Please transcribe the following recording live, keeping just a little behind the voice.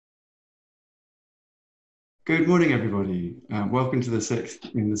Good morning, everybody. Welcome to the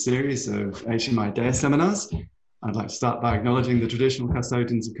sixth in the series of HMI Data seminars. I'd like to start by acknowledging the traditional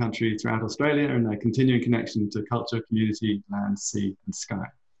custodians of country throughout Australia and their continuing connection to culture, community, land, sea, and sky.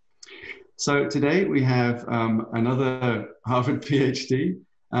 So today we have another Harvard PhD.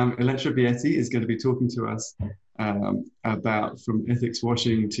 Elettra Bietti is going to be talking to us about from ethics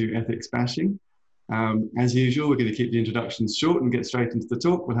washing to ethics bashing. As usual, we're going to keep the introductions short and get straight into the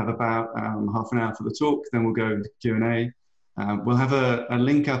talk. We'll have about half an hour for the talk, then we'll go into Q&A. We'll have a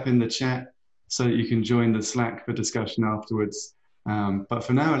link up in the chat so that you can join the Slack for discussion afterwards. But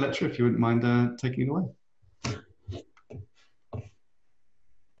for now, Elettra, if you wouldn't mind taking it away.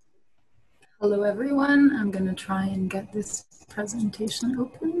 Hello, everyone. I'm going to try and get this presentation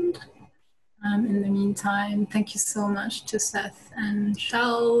opened. In the meantime, thank you so much to Seth and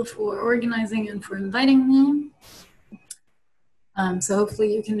Shell for organizing and for inviting me. So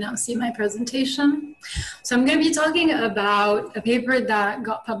hopefully you can now see my presentation. So I'm going to be talking about a paper that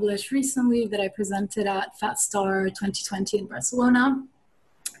got published recently that I presented at FatStar 2020 in Barcelona.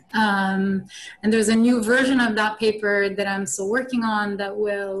 And there's a new version of that paper that I'm still working on that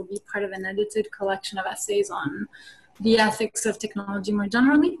will be part of an edited collection of essays on the ethics of technology more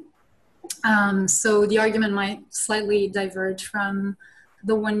generally. So the argument might slightly diverge from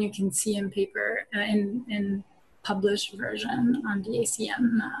the one you can see in paper in published version on the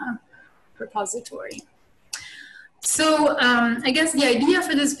ACM repository. So I guess the idea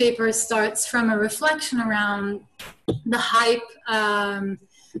for this paper starts from a reflection around the hype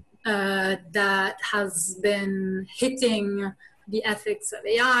that has been hitting the ethics of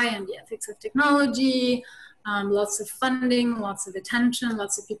AI and the ethics of technology. Lots of funding, lots of attention,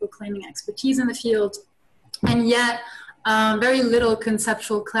 lots of people claiming expertise in the field, and yet very little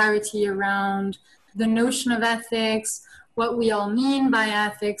conceptual clarity around the notion of ethics, what we all mean by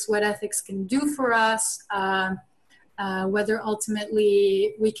ethics, what ethics can do for us, whether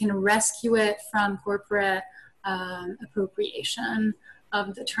ultimately we can rescue it from corporate appropriation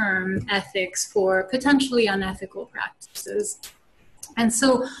of the term ethics for potentially unethical practices. And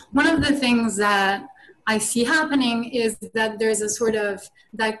so one of the things that I see happening is that there's a sort of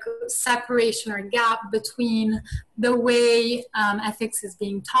like separation or gap between the way ethics is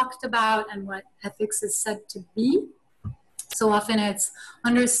being talked about and what ethics is said to be. So often it's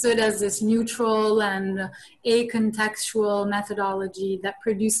understood as this neutral and acontextual methodology that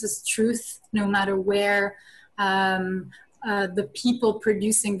produces truth no matter where the people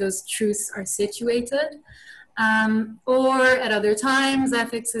producing those truths are situated. Or at other times,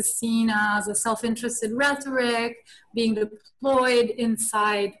 ethics is seen as a self-interested rhetoric being deployed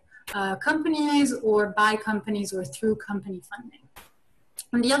inside companies or by companies or through company funding.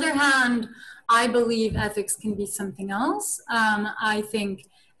 On the other hand, I believe ethics can be something else. I think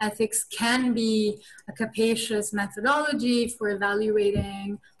ethics can be a capacious methodology for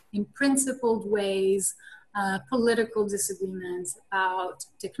evaluating in principled ways political disagreements about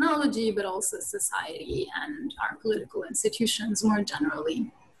technology, but also society and our political institutions more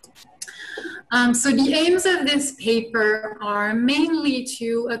generally. So the aims of this paper are mainly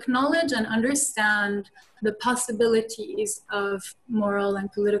to acknowledge and understand the possibilities of moral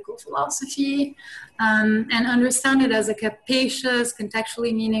and political philosophy, and understand it as a capacious,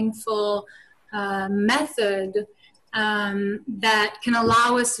 contextually meaningful method that can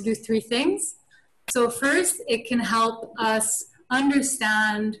allow us to do three things. So first, it can help us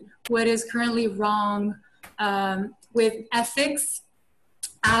understand what is currently wrong with ethics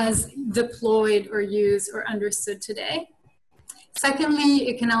as deployed or used or understood today. Secondly,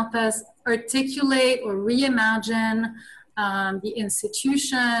 it can help us articulate or reimagine the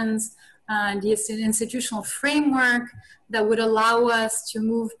institutions, the institutional framework that would allow us to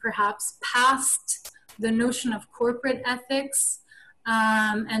move perhaps past the notion of corporate ethics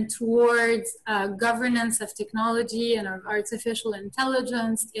and towards governance of technology and of artificial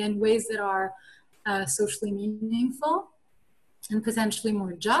intelligence in ways that are socially meaningful and potentially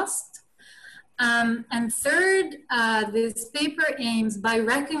more just. And third, this paper aims, by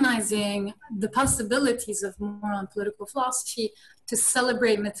recognizing the possibilities of moral and political philosophy, to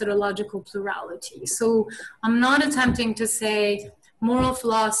celebrate methodological plurality. So I'm not attempting to say moral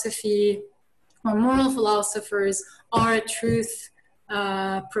philosophy or moral philosophers are truth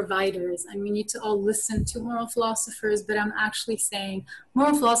providers, and we need to all listen to moral philosophers, but I'm actually saying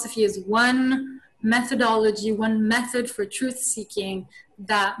moral philosophy is one methodology, one method for truth seeking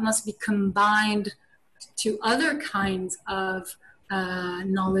that must be combined to other kinds of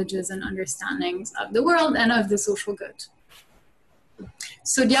knowledges and understandings of the world and of the social good.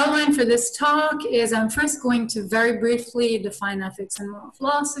 So the outline for this talk is I'm first going to very briefly define ethics and moral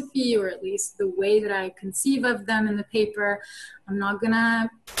philosophy, or at least the way that I conceive of them in the paper. I'm not gonna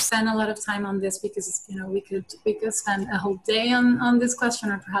spend a lot of time on this because, you know, we could spend a whole day on this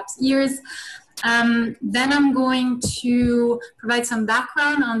question, or perhaps years. Then I'm going to provide some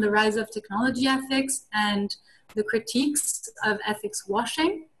background on the rise of technology ethics and the critiques of ethics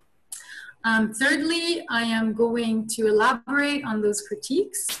washing. Thirdly, I am going to elaborate on those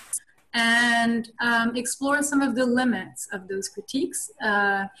critiques and explore some of the limits of those critiques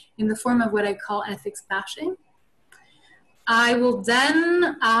in the form of what I call ethics bashing. I will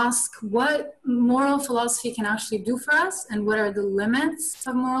then ask what moral philosophy can actually do for us and what are the limits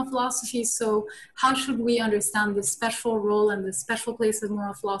of moral philosophy. So how should we understand the special role and the special place of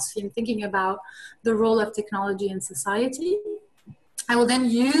moral philosophy in thinking about the role of technology in society? I will then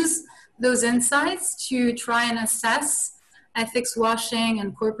use those insights to try and assess ethics washing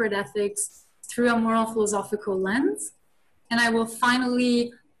and corporate ethics through a moral philosophical lens. And I will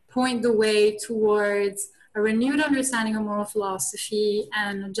finally point the way towards a renewed understanding of moral philosophy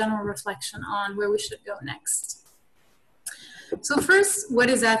and a general reflection on where we should go next. So first, what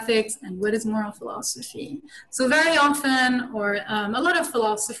is ethics and what is moral philosophy? So very often, or a lot of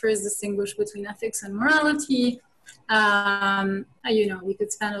philosophers distinguish between ethics and morality. You know, we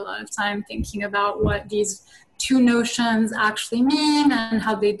could spend a lot of time thinking about what these two notions actually mean and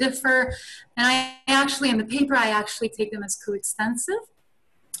how they differ. And I actually, in the paper, I actually take them as coextensive.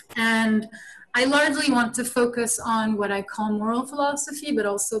 And I largely want to focus on what I call moral philosophy, but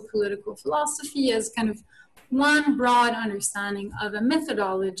also political philosophy as kind of one broad understanding of a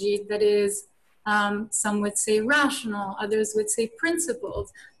methodology that is, some would say rational, others would say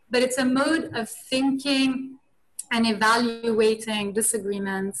principled, but it's a mode of thinking and evaluating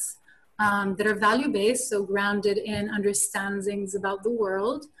disagreements that are value-based, so grounded in understandings about the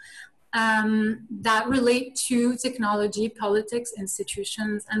world, that relate to technology, politics,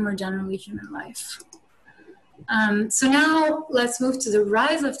 institutions, and more generally human life. So now let's move to the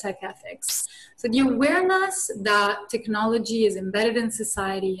rise of tech ethics. So the awareness that technology is embedded in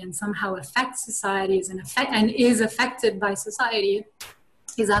society and somehow affects society and is affected by society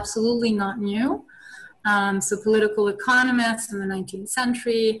is absolutely not new. So political economists in the 19th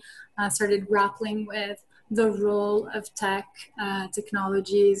century started grappling with the role of tech,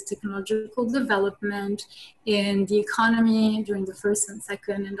 technologies, technological development in the economy during the first and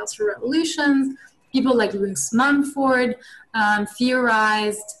second industrial revolutions. People like Louis Mumford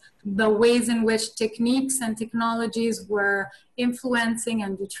theorized the ways in which techniques and technologies were influencing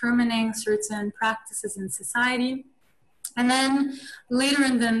and determining certain practices in society. And then later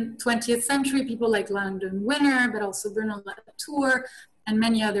in the 20th century, people like Langdon Winner, but also Bruno Latour, and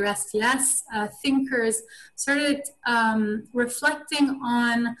many other STS thinkers started reflecting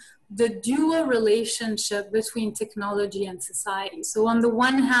on the dual relationship between technology and society. So on the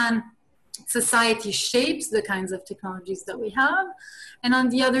one hand, society shapes the kinds of technologies that we have, and on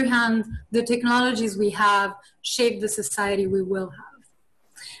the other hand, the technologies we have shape the society we will have.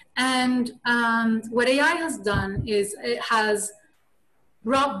 And what AI has done is it has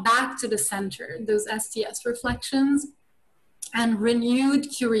brought back to the center those STS reflections and renewed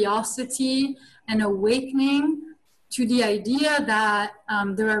curiosity and awakening to the idea that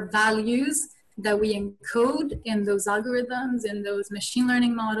there are values that we encode in those algorithms, in those machine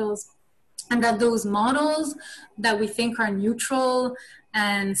learning models, and that those models that we think are neutral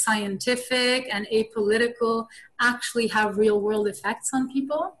and scientific and apolitical actually have real world effects on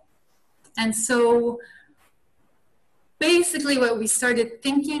people. And so basically what we started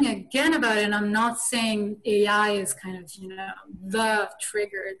thinking again about, and I'm not saying AI is kind of, you know, the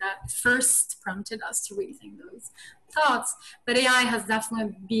trigger that first prompted us to rethink those thoughts, but AI has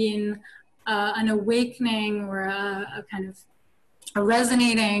definitely been an awakening or a kind of a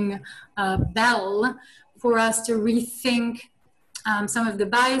resonating bell for us to rethink some of the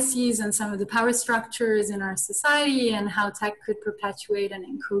biases and some of the power structures in our society and how tech could perpetuate and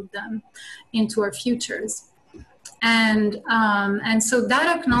encode them into our futures. And so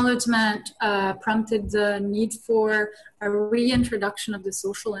that acknowledgement prompted the need for a reintroduction of the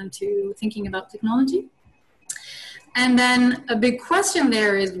social into thinking about technology. And then a big question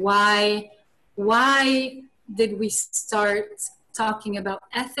there is why did we start talking about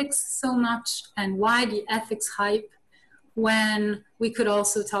ethics so much, and why the ethics hype when we could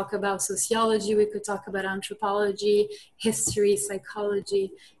also talk about sociology, we could talk about anthropology, history,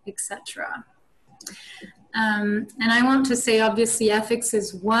 psychology, etc. And I want to say, obviously, ethics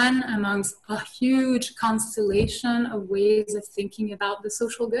is one amongst a huge constellation of ways of thinking about the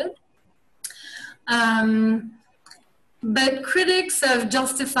social good. But critics have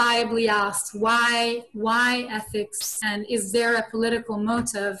justifiably asked why ethics, and is there a political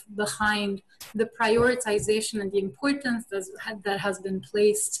motive behind the prioritization and the importance that has been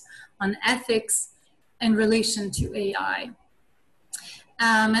placed on ethics in relation to AI?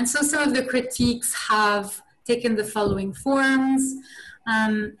 And so some of the critiques have taken the following forms.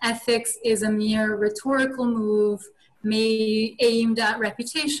 Ethics is a mere rhetorical move aimed at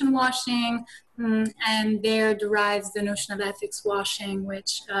reputation washing, and there derives the notion of ethics washing,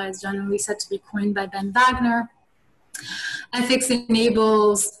 which is generally said to be coined by Ben Wagner. Ethics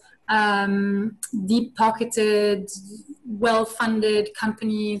enables deep-pocketed, well-funded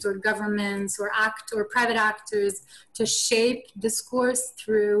companies or governments or private actors to shape discourse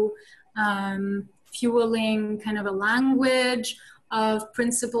through fueling kind of a language of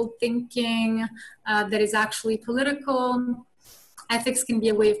principled thinking that is actually political. Ethics can be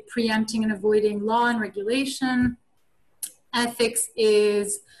a way of preempting and avoiding law and regulation. Ethics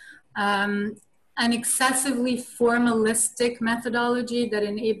is an excessively formalistic methodology that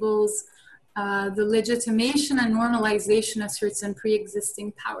enables the legitimation and normalization of certain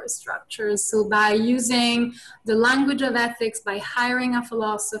pre-existing power structures. So by using the language of ethics, by hiring a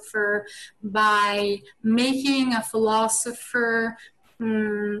philosopher, by making a philosopher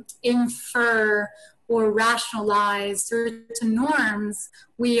infer or rationalize certain norms,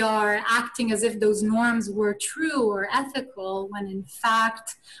 we are acting as if those norms were true or ethical, when in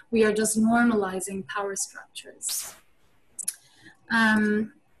fact we are just normalizing power structures.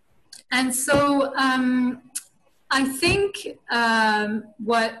 And so I think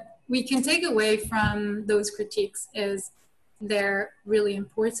what we can take away from those critiques is they're really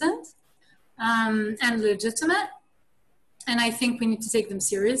important and legitimate, and I think we need to take them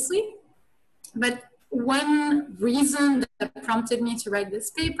seriously. But one reason that prompted me to write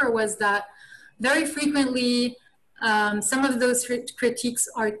this paper was that very frequently some of those critiques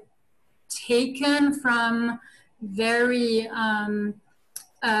are taken from very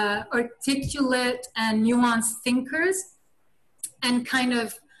articulate and nuanced thinkers and kind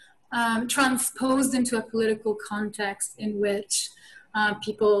of transposed into a political context in which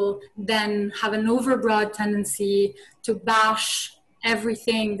people then have an overbroad tendency to bash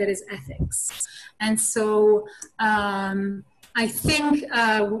everything that is ethics. And so I think,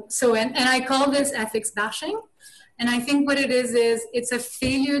 and I call this ethics bashing. And I think what it is it's a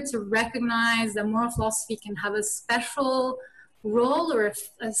failure to recognize that moral philosophy can have a special role or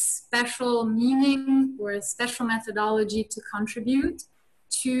a special meaning or a special methodology to contribute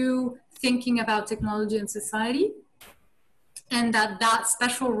to thinking about technology and society. And that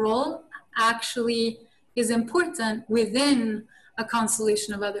special role actually is important within a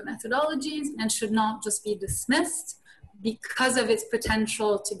constellation of other methodologies and should not just be dismissed because of its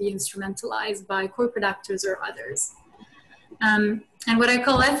potential to be instrumentalized by corporate actors or others. And what I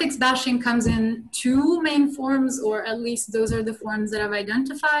call ethics bashing comes in two main forms, or at least those are the forms that I've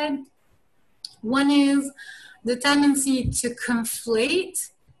identified. One is the tendency to conflate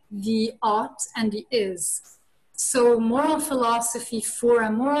the ought and the is. So moral philosophy for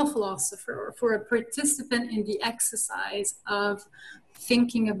a moral philosopher or for a participant in the exercise of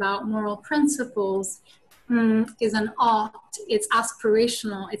thinking about moral principles is an ought. It's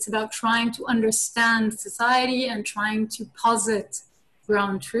aspirational. It's about trying to understand society and trying to posit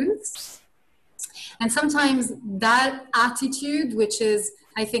ground truths. And sometimes that attitude, which is,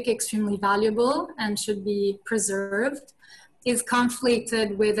 I think, extremely valuable and should be preserved, is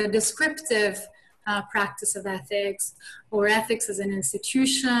conflated with a descriptive practice of ethics, or ethics as an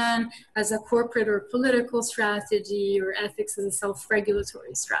institution, as a corporate or political strategy, or ethics as a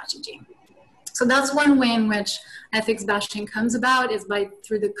self-regulatory strategy. So that's one way in which ethics bashing comes about, is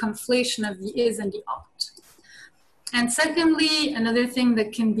through the conflation of the is and the ought. And secondly, another thing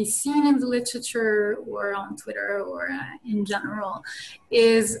that can be seen in the literature or on Twitter or in general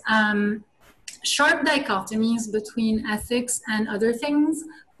is sharp dichotomies between ethics and other things,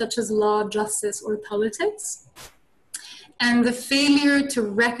 such as law, justice, or politics. And the failure to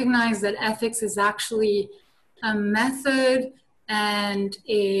recognize that ethics is actually a method and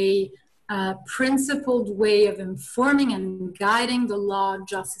a principled way of informing and guiding the law,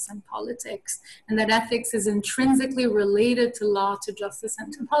 justice, and politics, and that ethics is intrinsically related to law, to justice,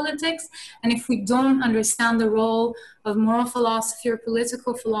 and to politics. And if we don't understand the role of moral philosophy or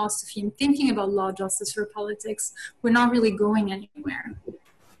political philosophy in thinking about law, justice, or politics, we're not really going anywhere.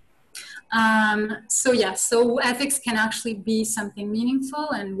 So ethics can actually be something meaningful,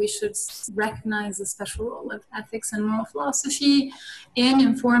 and we should recognize the special role of ethics and moral philosophy in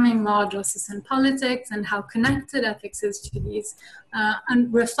informing law, justice, and politics, and how connected ethics is to these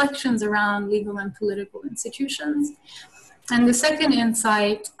reflections around legal and political institutions. And the second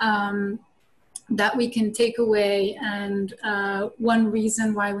insight that we can take away, and one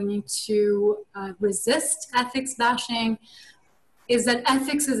reason why we need to resist ethics bashing, is that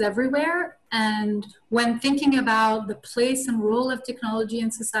ethics is everywhere. And when thinking about the place and role of technology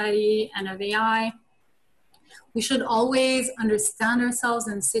in society and of AI, we should always understand ourselves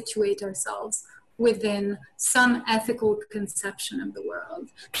and situate ourselves within some ethical conception of the world,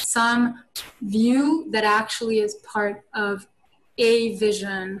 some view that actually is part of a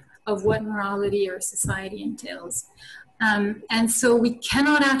vision of what morality or society entails. And so we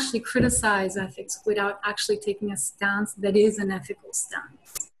cannot actually criticize ethics without actually taking a stance that is an ethical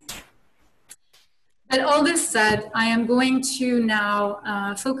stance. But all this said, I am going to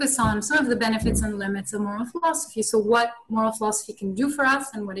now focus on some of the benefits and limits of moral philosophy. So what moral philosophy can do for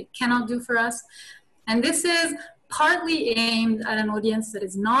us and what it cannot do for us. And this is partly aimed at an audience that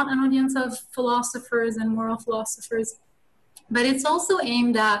is not an audience of philosophers and moral philosophers, but it's also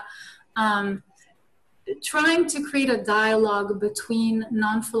aimed at trying to create a dialogue between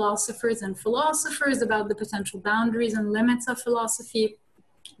non-philosophers and philosophers about the potential boundaries and limits of philosophy,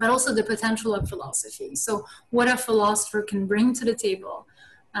 but also the potential of philosophy. So what a philosopher can bring to the table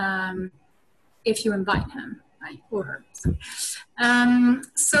if you invite him, right, or her.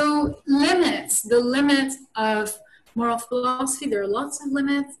 So limits, the limits of moral philosophy, there are lots of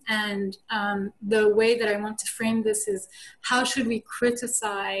limits, and the way that I want to frame this is how should we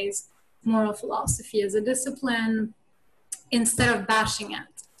criticize moral philosophy as a discipline instead of bashing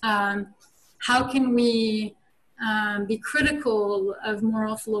it? How can we be critical of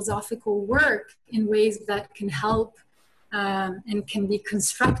moral philosophical work in ways that can help and can be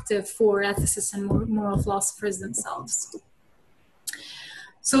constructive for ethicists and moral philosophers themselves?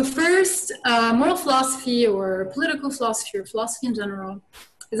 So first, moral philosophy or political philosophy or philosophy in general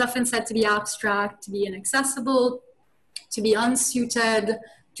is often said to be abstract, to be inaccessible, to be unsuited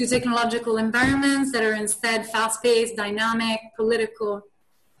to technological environments that are instead fast-paced, dynamic, political.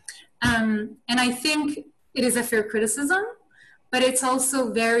 And I think it is a fair criticism, but it's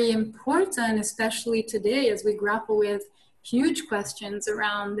also very important, especially today as we grapple with huge questions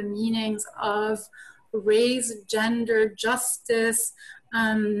around the meanings of race, gender, justice,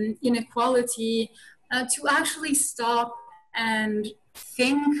 inequality, to actually stop and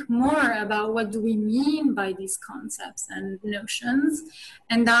think more about what do we mean by these concepts and notions.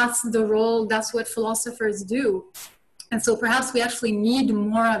 And that's the role, that's what philosophers do. And so perhaps we actually need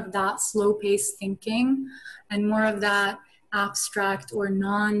more of that slow-paced thinking and more of that abstract or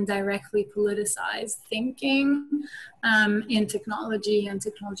non-directly politicized thinking in technology and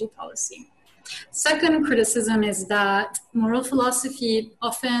technology policy. Second criticism is that moral philosophy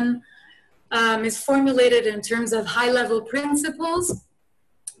often is formulated in terms of high-level principles,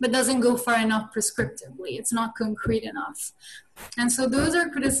 but doesn't go far enough prescriptively. It's not concrete enough. And so those are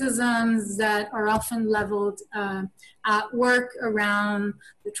criticisms that are often leveled at work around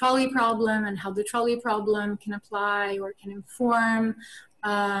the trolley problem and how the trolley problem can apply or can inform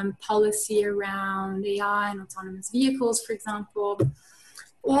policy around AI and autonomous vehicles, for example.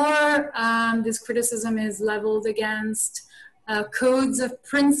 Or this criticism is leveled against codes of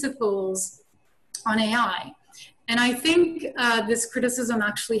principles on AI. And I think this criticism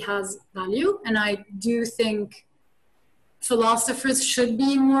actually has value, and I do think philosophers should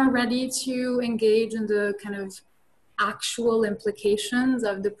be more ready to engage in the kind of actual implications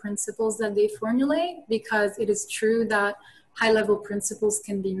of the principles that they formulate, because it is true that high-level principles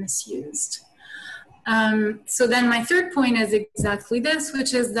can be misused. So then my third point is exactly this,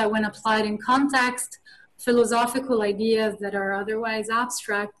 which is that when applied in context, philosophical ideas that are otherwise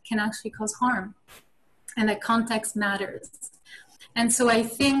abstract can actually cause harm, and that context matters. And so I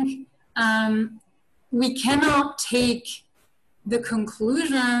think we cannot take the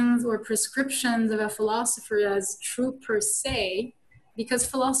conclusions or prescriptions of a philosopher as true per se, because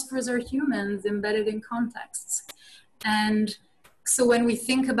philosophers are humans embedded in contexts. And so when we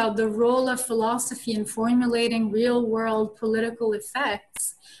think about the role of philosophy in formulating real-world political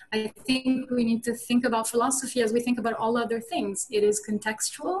effects, I think we need to think about philosophy as we think about all other things. It is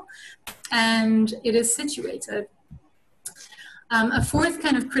contextual and it is situated. A fourth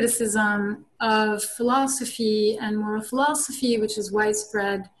kind of criticism of philosophy and moral philosophy, which is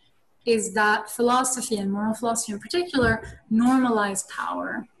widespread, is that philosophy and moral philosophy in particular normalize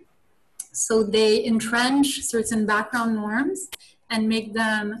power. So they entrench certain background norms and make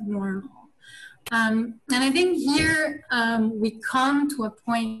them normal. And I think here we come to a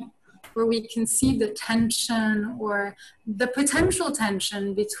point where we can see the tension or the potential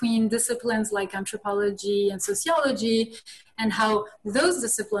tension between disciplines like anthropology and sociology and how those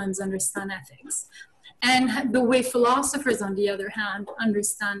disciplines understand ethics. and the way philosophers, on the other hand,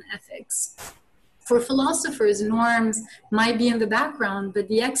 understand ethics. For philosophers, norms might be in the background, but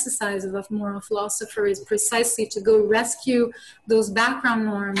the exercise of a moral philosopher is precisely to go rescue those background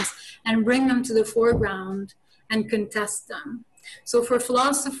norms and bring them to the foreground and contest them. So for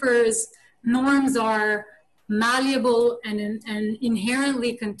philosophers, norms are malleable and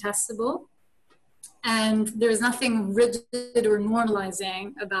inherently contestable. And there's nothing rigid or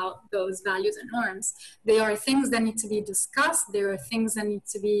normalizing about those values and norms. They are things that need to be discussed. They are things that need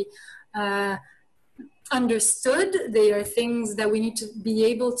to be understood. They are things that we need to be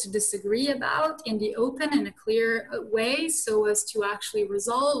able to disagree about in the open, in a clear way, so as to actually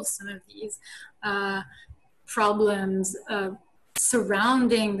resolve some of these problems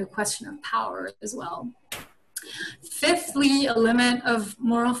surrounding the question of power as well. Fifthly, a limit of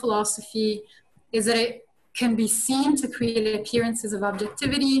moral philosophy is that it can be seen to create appearances of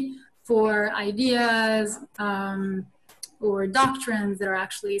objectivity for ideas or doctrines that are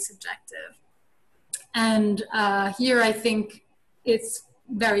actually subjective. And here I think it's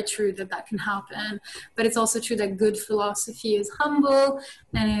very true that that can happen, but it's also true that good philosophy is humble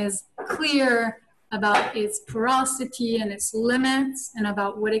and is clear about its porosity and its limits and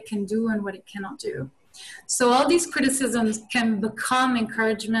about what it can do and what it cannot do. So all these criticisms can become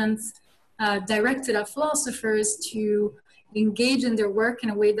encouragements directed at philosophers to engage in their work in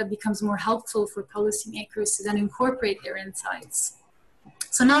a way that becomes more helpful for policymakers to then incorporate their insights.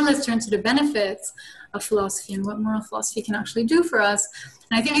 So now let's turn to the benefits of philosophy and what moral philosophy can actually do for us.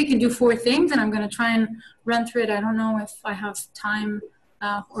 And I think it can do four things, and I'm going to try and run through it. I don't know if I have time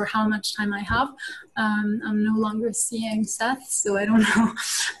or how much time I have. I'm no longer seeing Seth, so I don't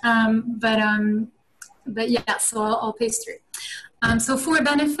know. But yeah, so I'll pace through. So four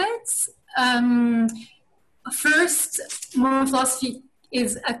benefits. First, moral philosophy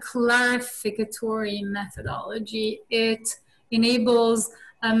is a clarificatory methodology. It enables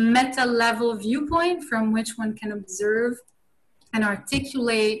a meta-level viewpoint from which one can observe and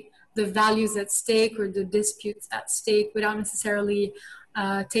articulate the values at stake or the disputes at stake without necessarily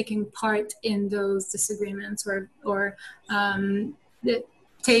taking part in those disagreements or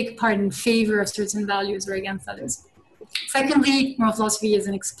take part in favor of certain values or against others. Secondly, moral philosophy is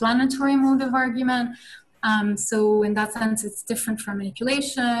an explanatory mode of argument. So in that sense, it's different from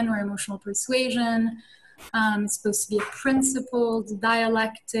manipulation or emotional persuasion. It's supposed to be a principled,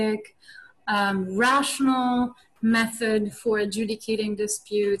 dialectic, rational method for adjudicating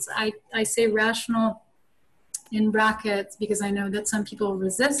disputes. I say rational in brackets because I know that some people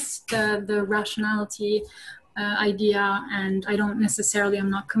resist the rationality idea, and I don't necessarily, I'm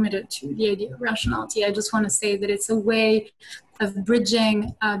not committed to the idea of rationality. I just want to say that it's a way of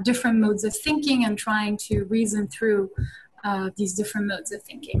bridging different modes of thinking and trying to reason through these different modes of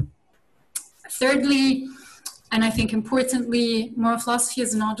thinking. Thirdly, and I think importantly, moral philosophy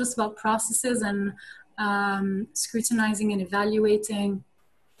is not just about processes and scrutinizing and evaluating,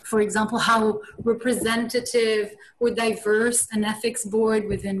 for example, how representative or diverse an ethics board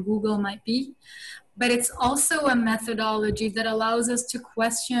within Google might be, but it's also a methodology that allows us to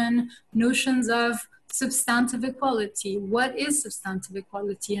question notions of substantive equality. What is substantive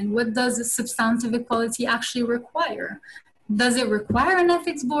equality, and what does substantive equality actually require? Does it require an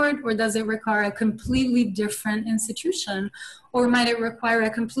ethics board, or does it require a completely different institution? Or might it require a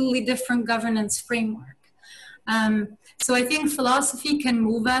completely different governance framework? So I think philosophy can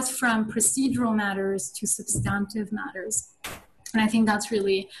move us from procedural matters to substantive matters. And I think that's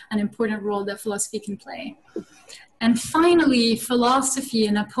really an important role that philosophy can play. And finally, philosophy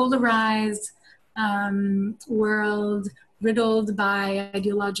in a polarized world riddled by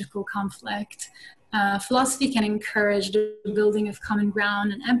ideological conflict, philosophy can encourage the building of common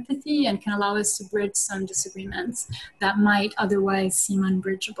ground and empathy, and can allow us to bridge some disagreements that might otherwise seem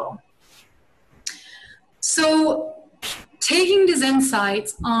unbridgeable. So taking these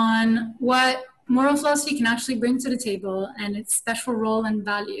insights on what moral philosophy can actually bring to the table and its special role and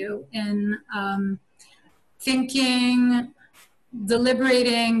value in thinking,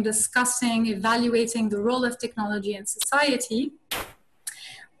 deliberating, discussing, evaluating the role of technology in society,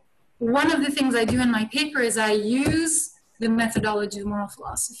 one of the things I do in my paper is I use the methodology of moral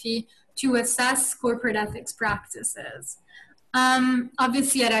philosophy to assess corporate ethics practices.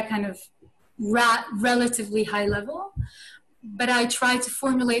 Obviously at a kind of relatively high level, but I try to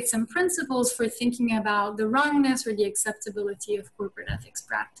formulate some principles for thinking about the wrongness or the acceptability of corporate ethics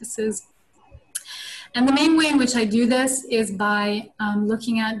practices. And the main way in which I do this is by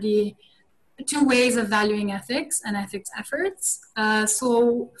looking at the two ways of valuing ethics and ethics efforts.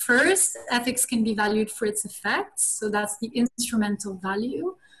 So first, ethics can be valued for its effects. So that's the instrumental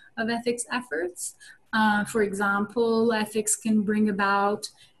value of ethics efforts. For example, ethics can bring about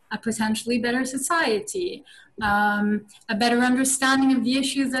a potentially better society, a better understanding of the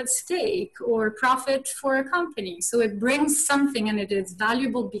issues at stake, or profit for a company. So it brings something, and it is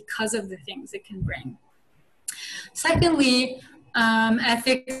valuable because of the things it can bring. Secondly,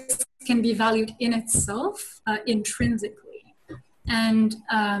 ethics can be valued in itself, intrinsically. And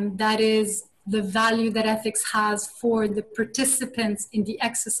that is the value that ethics has for the participants in the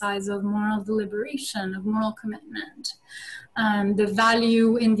exercise of moral deliberation, of moral commitment. The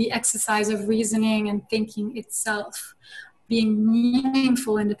value in the exercise of reasoning and thinking itself being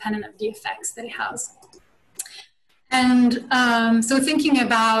meaningful, independent of the effects that it has. And so thinking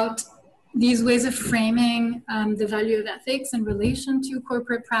about these ways of framing the value of ethics in relation to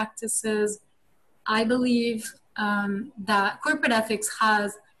corporate practices, I believe that corporate ethics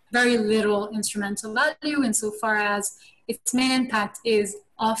has very little instrumental value insofar as its main impact is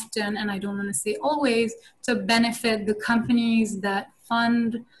often, and I don't want to say always, to benefit the companies that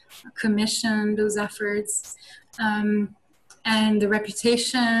fund, commission those efforts, and the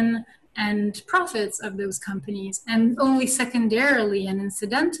reputation and profits of those companies. And only secondarily and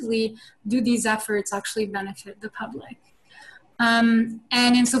incidentally do these efforts actually benefit the public. And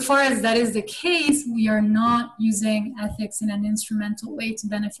insofar as that is the case, we are not using ethics in an instrumental way to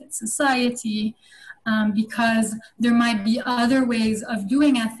benefit society, because there might be other ways of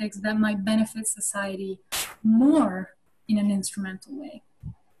doing ethics that might benefit society more in an instrumental way.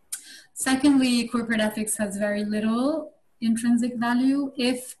 Secondly, corporate ethics has very little intrinsic value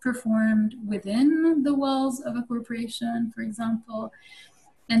if performed within the walls of a corporation, for example.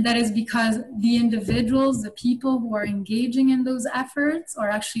 And that is because the individuals, the people who are engaging in those efforts are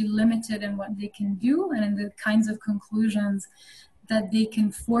actually limited in what they can do and in the kinds of conclusions that they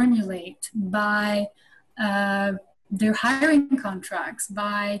can formulate by their hiring contracts,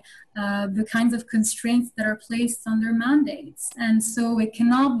 by the kinds of constraints that are placed on their mandates. And so it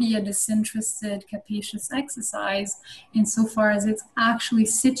cannot be a disinterested, capacious exercise insofar as it's actually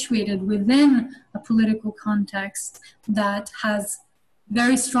situated within a political context that has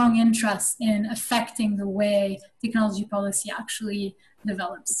very strong interest in affecting the way technology policy actually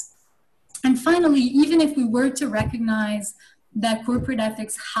develops. And finally, even if we were to recognize that corporate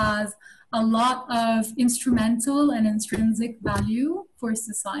ethics has a lot of instrumental and intrinsic value for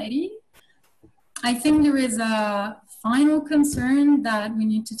society, I think there is a final concern that we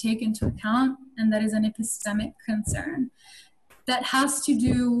need to take into account, and that is an epistemic concern that has to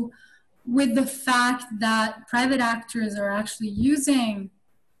do with the fact that private actors are actually using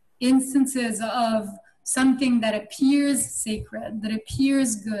instances of something that appears sacred, that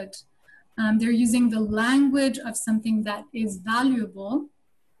appears good. They're using the language of something that is valuable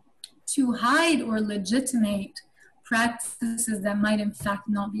to hide or legitimate practices that might in fact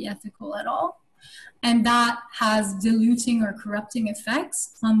not be ethical at all. And that has diluting or corrupting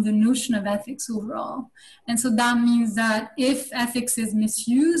effects on the notion of ethics overall. And so that means that if ethics is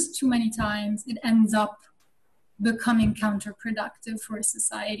misused too many times, it ends up becoming counterproductive for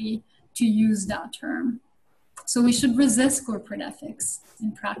society to use that term. So we should resist corporate ethics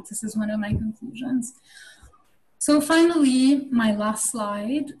in practice is one of my conclusions. So finally, my last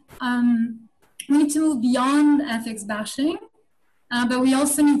slide, we need to move beyond ethics bashing, but we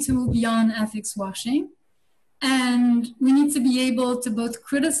also need to move beyond ethics washing. And we need to be able to both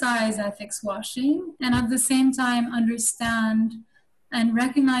criticize ethics washing and at the same time understand and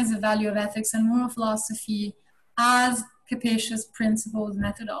recognize the value of ethics and moral philosophy as capacious principles,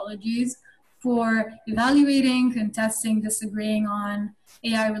 methodologies for evaluating, contesting, disagreeing on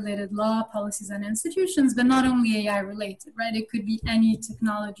AI-related law, policies, and institutions, but not only AI-related, right? It could be any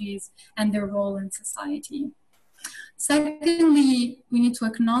technologies and their role in society. Secondly, we need to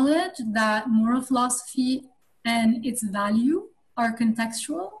acknowledge that moral philosophy and its value are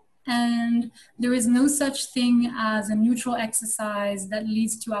contextual, and there is no such thing as a neutral exercise that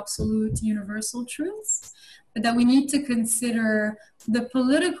leads to absolute universal truths, but that we need to consider the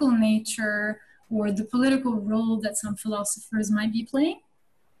political nature or the political role that some philosophers might be playing,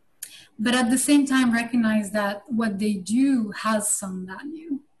 but at the same time recognize that what they do has some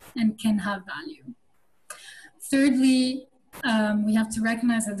value and can have value. Thirdly, we have to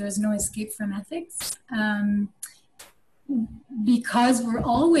recognize that there's no escape from ethics because we're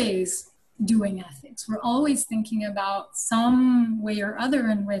always doing ethics. We're always thinking about some way or other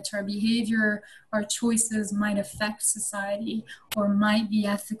in which our behavior, our choices might affect society or might be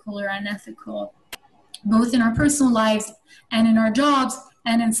ethical or unethical, both in our personal lives and in our jobs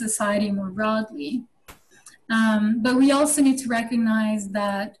and in society more broadly. But we also need to recognize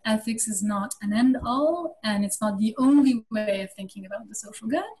that ethics is not an end all, and it's not the only way of thinking about the social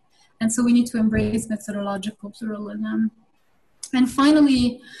good. And so we need to embrace methodological pluralism. And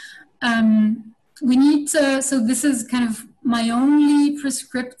finally, we need to, so this is kind of my only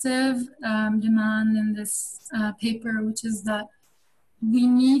prescriptive demand in this paper, which is that we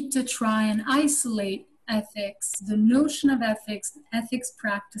need to try and isolate ethics, the notion of ethics, ethics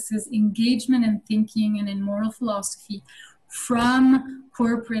practices, engagement in thinking and in moral philosophy from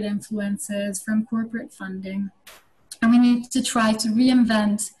corporate influences, from corporate funding. And we need to try to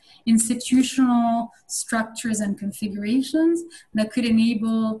reinvent institutional structures and configurations that could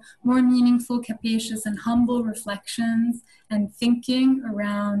enable more meaningful, capacious, and humble reflections and thinking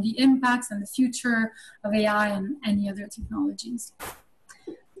around the impacts and the future of AI and any other technologies.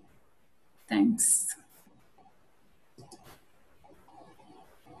 Thanks.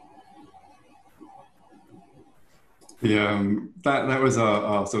 Yeah, that was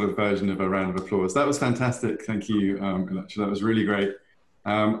our sort of version of a round of applause. That was fantastic. Thank you, Elettra. That was really great.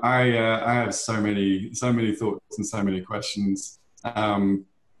 I have so many thoughts and so many questions.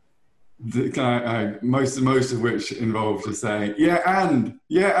 Most of which involve just saying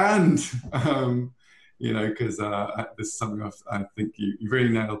you know, because this is something I think you really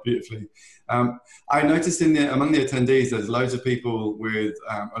nailed beautifully. I noticed among the attendees, there's loads of people with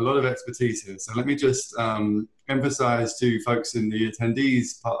a lot of expertise here. So let me just emphasize to folks in the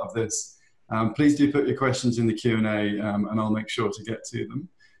attendees part of this, please do put your questions in the Q&A and I'll make sure to get to them.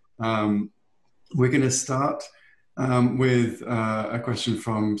 We're going to start with a question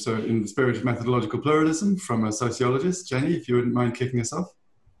from, so in the spirit of methodological pluralism, from a sociologist. Jenny, if you wouldn't mind kicking us off.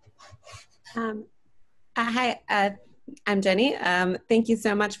 Hi, I'm Jenny. Thank you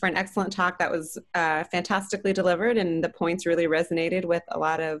so much for an excellent talk. That was fantastically delivered, and the points really resonated with a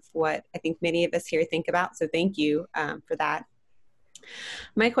lot of what I think many of us here think about, so thank you for that.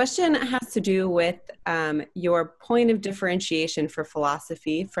 My question has to do with your point of differentiation for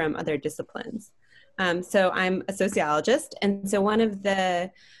philosophy from other disciplines. So I'm a sociologist, and so one of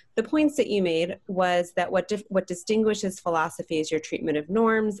the points that you made was that what distinguishes philosophy is your treatment of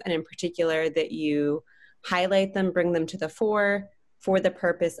norms, and in particular that you highlight them, bring them to the fore for the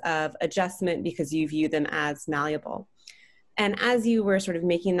purpose of adjustment because you view them as malleable. And as you were sort of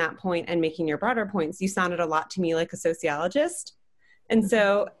making that point and making your broader points, you sounded a lot to me like a sociologist. And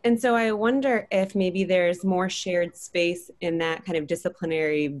so I wonder if maybe there's more shared space in that kind of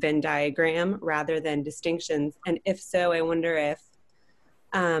disciplinary Venn diagram rather than distinctions. And if so, I wonder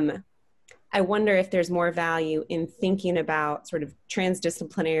if there's more value in thinking about sort of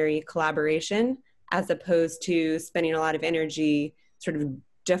transdisciplinary collaboration as opposed to spending a lot of energy sort of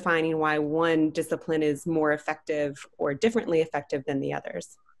defining why one discipline is more effective or differently effective than the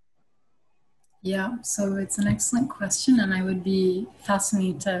others. Yeah, so it's an excellent question, and I would be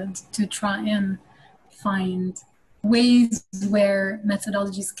fascinated to try and find ways where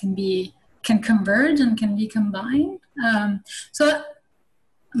methodologies can converge and can be combined. So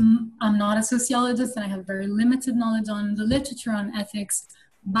I'm not a sociologist, and I have very limited knowledge on the literature on ethics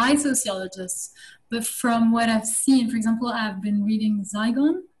by sociologists. But from what I've seen, for example, I've been reading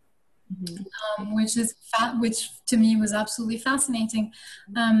Zygon, which to me was absolutely fascinating.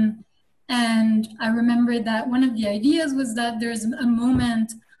 And I remember that one of the ideas was that there's a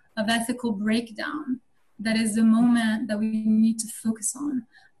moment of ethical breakdown that is the moment that we need to focus on,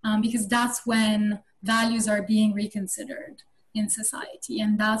 because that's when values are being reconsidered in society,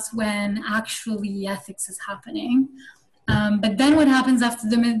 and that's when actually ethics is happening. But then what happens after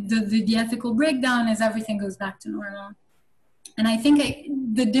the ethical breakdown is everything goes back to normal. And I think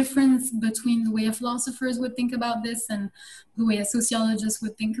the difference between the way a philosophers would think about this and the way a sociologist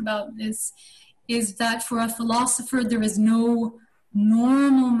would think about this is that for a philosopher, there is no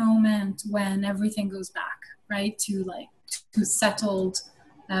normal moment when everything goes back, right, to settled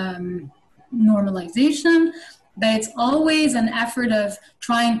normalization. But it's always an effort of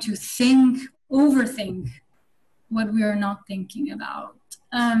trying to overthink what we are not thinking about.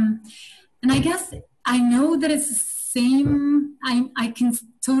 And I guess I know that it's the same. I can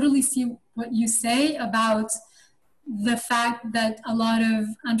totally see what you say about the fact that a lot of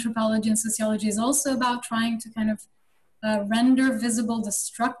anthropology and sociology is also about trying to kind of render visible the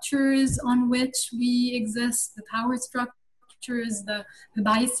structures on which we exist, the power structures, the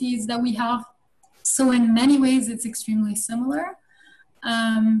biases that we have. So in many ways, it's extremely similar.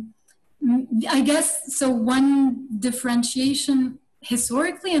 I guess, so one differentiation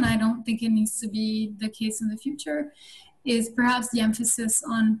historically, and I don't think it needs to be the case in the future, is perhaps the emphasis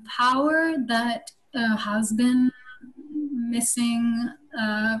on power that has been missing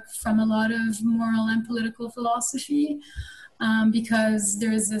from a lot of moral and political philosophy. because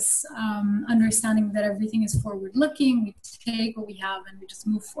there's this understanding that everything is forward-looking. We take what we have and we just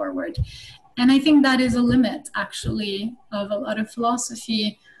move forward. And I think that is a limit, actually, of a lot of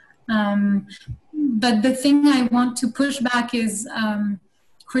philosophy. But the thing I want to push back is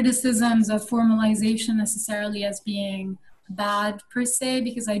criticisms of formalization necessarily as being bad per se,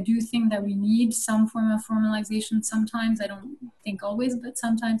 because I do think that we need some form of formalization sometimes. I don't think always, but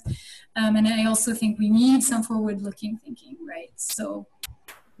sometimes. And I also think we need some forward-looking thinking, right? So,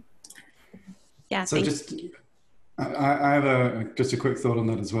 yeah. So I have just a quick thought on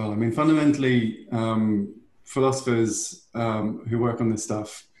that as well. I mean, fundamentally, philosophers who work on this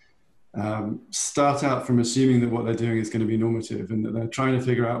stuff start out from assuming that what they're doing is going to be normative and that they're trying to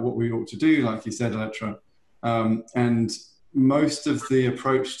figure out what we ought to do, like you said, Elettra. And most of the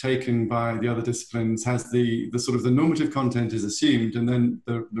approach taken by the other disciplines has the sort of the normative content is assumed, and then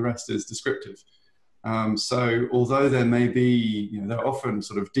the rest is descriptive. So although there may be, there are often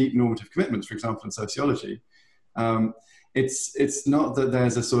sort of deep normative commitments, for example, in sociology, it's not that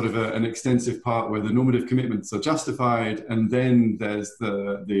there's a sort of an extensive part where the normative commitments are justified and then there's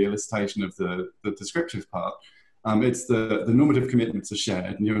the elicitation of the descriptive part. It's the normative commitments are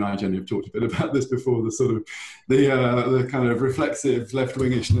shared, and you and I, Jenny, have talked a bit about this before. The sort of the kind of reflexive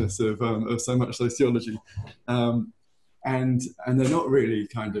left-wingishness of so much sociology, and they're not really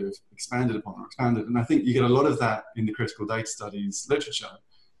kind of expanded upon or expanded. And I think you get a lot of that in the critical data studies literature,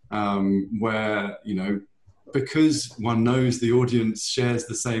 where because one knows the audience shares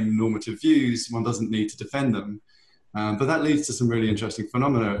the same normative views, one doesn't need to defend them. But that leads to some really interesting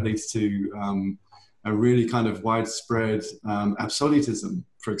phenomena. It leads to a really kind of widespread absolutism,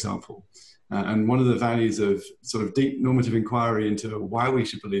 for example. And one of the values of sort of deep normative inquiry into why we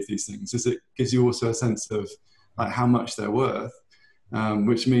should believe these things is it gives you also a sense of like how much they're worth,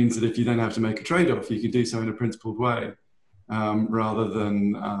 which means that if you then have to make a trade-off, you can do so in a principled way, rather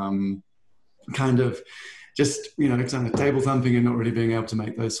than kind of just, kind of table thumping and not really being able to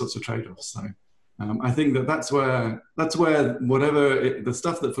make those sorts of trade-offs. So I think that's where whatever the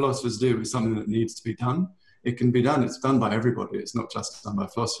stuff that philosophers do is something that needs to be done. It can be done. It's done by everybody. It's not just done by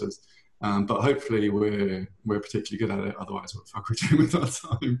philosophers. But hopefully we're particularly good at it. Otherwise, what the fuck we're doing with our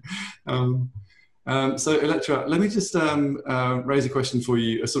time? So Elettra, let me just raise a question for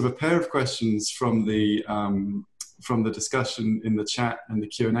you. A sort of a pair of questions from the discussion in the chat and the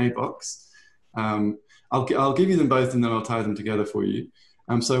Q&A box. I'll give you them both and then I'll tie them together for you.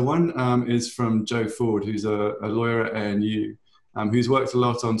 So one is from Joe Ford, who's a lawyer at ANU, who's worked a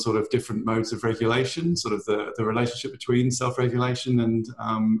lot on sort of different modes of regulation, sort of the relationship between self-regulation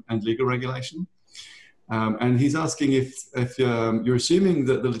and legal regulation. And he's asking if you're assuming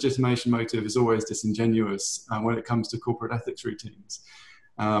that the legitimation motive is always disingenuous when it comes to corporate ethics routines.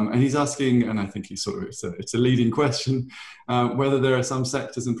 And he's asking, and I think he's sort of, it's a leading question, whether there are some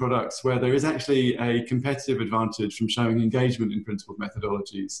sectors and products where there is actually a competitive advantage from showing engagement in principled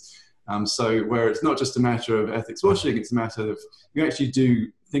methodologies. So where it's not just a matter of ethics washing, it's a matter of you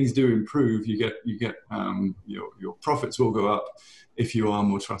actually things do improve. You get your profits will go up if you are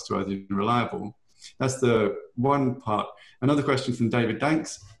more trustworthy and reliable. That's the one part. Another question from David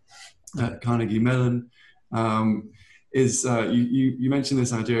Danks at Carnegie Mellon. Is you mentioned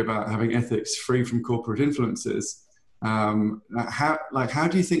this idea about having ethics free from corporate influences. How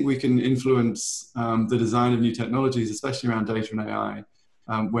do you think we can influence the design of new technologies, especially around data and AI,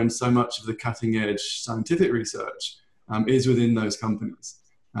 when so much of the cutting edge scientific research is within those companies?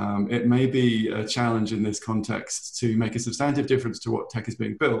 It may be a challenge in this context to make a substantive difference to what tech is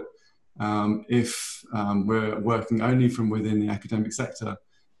being built if we're working only from within the academic sector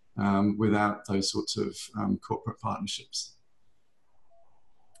without those sorts of corporate partnerships.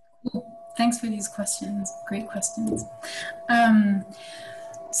 Thanks for these questions. Great questions.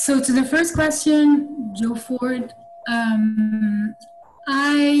 So to the first question, Joe Ford,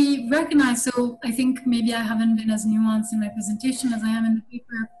 I recognize, so I think maybe I haven't been as nuanced in my presentation as I am in the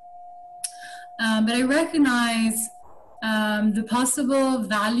paper, but I recognize the possible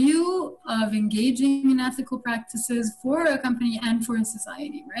value of engaging in ethical practices for a company and for a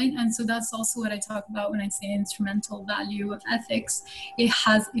society, right? And so that's also what I talk about when I say instrumental value of ethics. It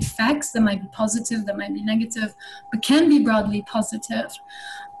has effects that might be positive, that might be negative, but can be broadly positive.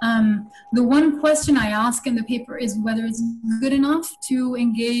 The one question I ask in the paper is whether it's good enough to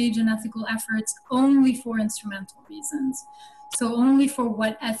engage in ethical efforts only for instrumental reasons. So only for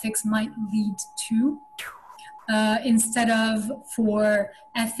what ethics might lead to. Instead of for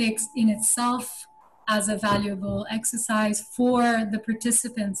ethics in itself as a valuable exercise for the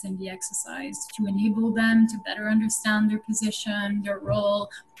participants in the exercise, to enable them to better understand their position, their role,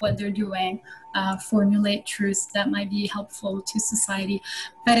 what they're doing, formulate truths that might be helpful to society.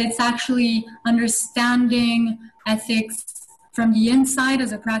 But it's actually understanding ethics from the inside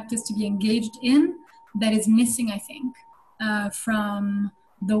as a practice to be engaged in that is missing, I think, from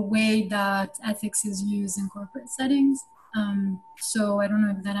the way that ethics is used in corporate settings. So I don't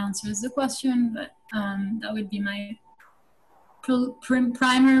know if that answers the question, but that would be my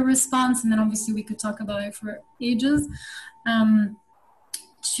primary response. And then obviously we could talk about it for ages.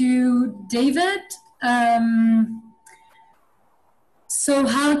 To David, so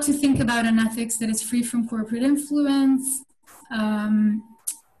how to think about an ethics that is free from corporate influence?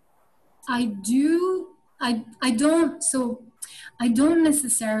 I don't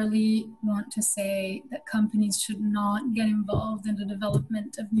necessarily want to say that companies should not get involved in the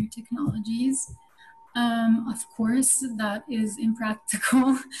development of new technologies. Of course, that is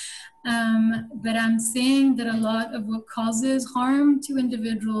impractical. But I'm saying that a lot of what causes harm to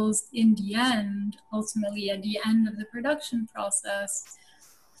individuals in the end, ultimately at the end of the production process,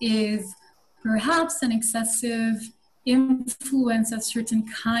 is perhaps an excessive influence of certain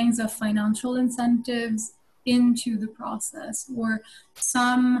kinds of financial incentives into the process, or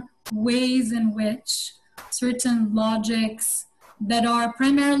some ways in which certain logics that are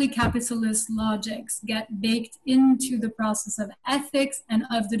primarily capitalist logics get baked into the process of ethics and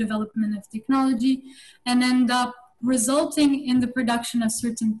of the development of technology, and end up resulting in the production of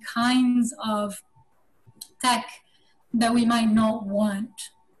certain kinds of tech that we might not want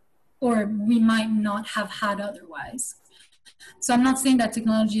or we might not have had otherwise. So I'm not saying that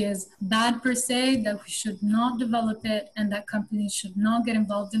technology is bad per se, that we should not develop it, and that companies should not get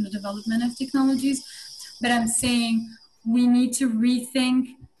involved in the development of technologies, but I'm saying we need to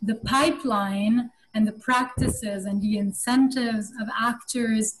rethink the pipeline and the practices and the incentives of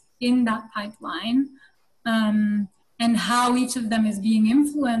actors in that pipeline, and how each of them is being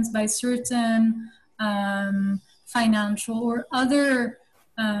influenced by certain financial or other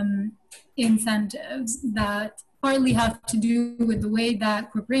incentives that partly have to do with the way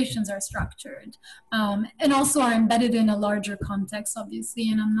that corporations are structured, and also are embedded in a larger context,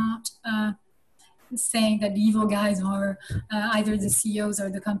 obviously. And I'm not saying that the evil guys are either the CEOs or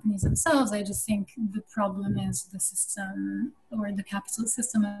the companies themselves. I just think the problem is the system, or the capital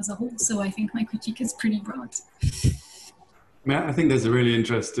system as a whole. So I think my critique is pretty broad. I think there's a really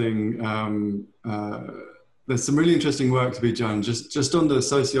interesting there's some really interesting work to be done just on the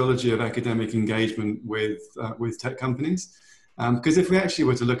sociology of academic engagement with tech companies. Because if we actually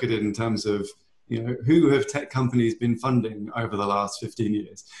were to look at it in terms of, you know, who have tech companies been funding over the last 15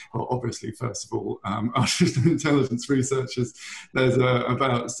 years? Well, obviously, first of all, artificial intelligence researchers, there's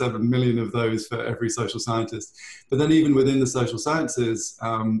about 7 million of those for every social scientist. But then even within the social sciences,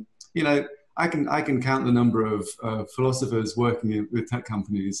 you know, I can count the number of philosophers working with tech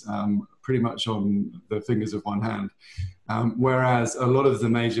companies pretty much on the fingers of one hand. Whereas a lot of the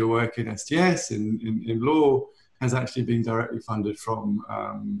major work in STS, in law, has actually been directly funded from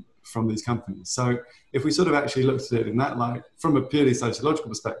these companies. So if we sort of actually looked at it in that light, from a purely sociological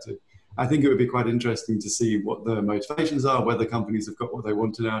perspective, I think it would be quite interesting to see what the motivations are, whether companies have got what they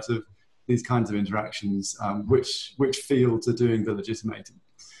wanted out of these kinds of interactions, which fields are doing the legitimating.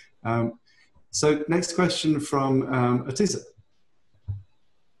 So next question from Atisa.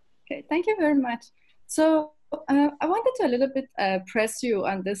 Okay, thank you very much. So I wanted to a little bit press you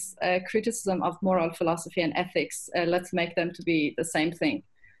on this criticism of moral philosophy and ethics. Let's make them to be the same thing.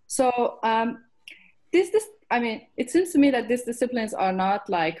 So I mean, it seems to me that these disciplines are not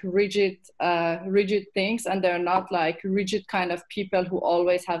like rigid things, and they're not like rigid kind of people who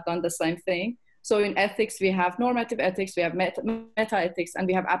always have done the same thing. So in ethics, we have normative ethics, we have meta-ethics, and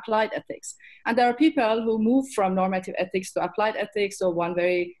we have applied ethics. And there are people who move from normative ethics to applied ethics. So one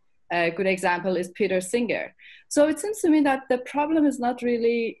very good example is Peter Singer. So it seems to me that the problem is not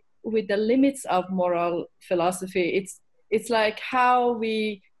really with the limits of moral philosophy. It's like how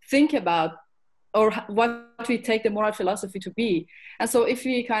we think about, or what we take the moral philosophy to be. And so if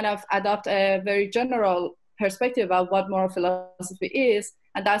we kind of adopt a very general perspective about what moral philosophy is,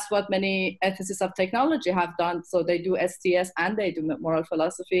 and that's what many ethicists of technology have done, so they do STS and they do moral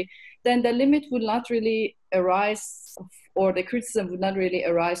philosophy, then the limit would not really arise, or the criticism would not really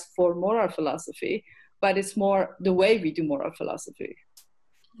arise for moral philosophy, but it's more the way we do moral philosophy.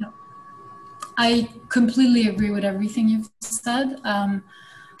 Yeah. I completely agree with everything you've said.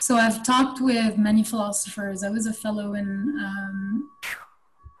 So I've talked with many philosophers. I was a fellow in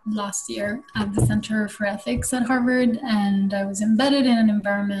last year at the Center for Ethics at Harvard, and I was embedded in an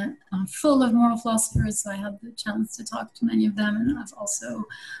environment full of moral philosophers, so I had the chance to talk to many of them, and I've also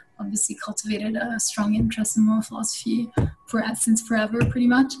obviously cultivated a strong interest in moral philosophy since forever, pretty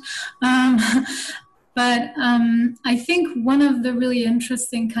much. But I think one of the really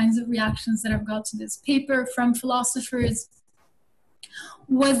interesting kinds of reactions that I've got to this paper from philosophers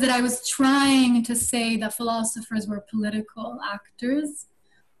was that I was trying to say that philosophers were political actors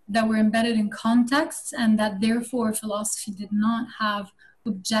that were embedded in contexts, and that therefore philosophy did not have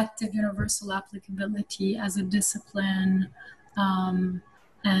objective universal applicability as a discipline,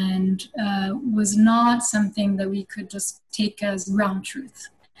 and was not something that we could just take as ground truth.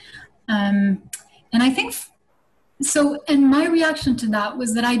 And I think, so, and my reaction to that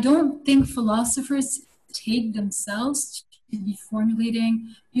was that I don't think philosophers take themselves to be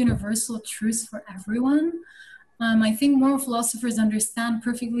formulating universal truths for everyone. I think moral philosophers understand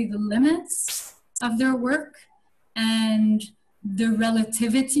perfectly the limits of their work and the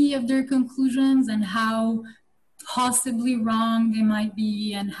relativity of their conclusions and how possibly wrong they might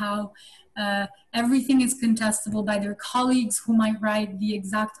be, and how everything is contestable by their colleagues who might write the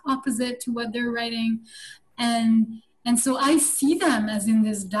exact opposite to what they're writing. And so I see them as in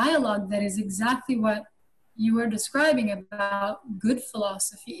this dialogue that is exactly what you were describing about good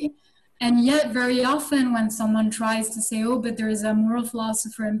philosophy. And yet very often when someone tries to say, oh, but there is a moral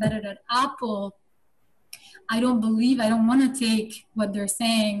philosopher embedded at Apple, I don't want to take what they're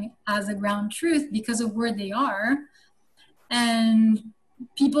saying as a ground truth because of where they are. And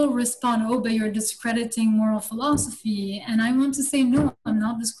people respond, oh, but you're discrediting moral philosophy. And I want to say, no, I'm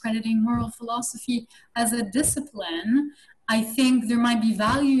not discrediting moral philosophy as a discipline. I think there might be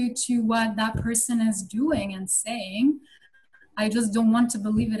value to what that person is doing and saying. I just don't want to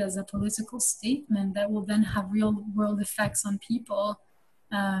believe it as a political statement that will then have real world effects on people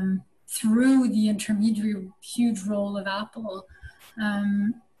through the intermediary huge role of Apple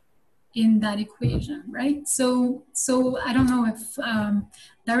in that equation, right? So I don't know if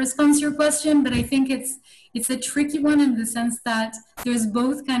that responds to your question, but I think it's a tricky one in the sense that there's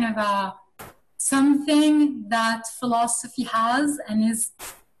both kind of something that philosophy has and is,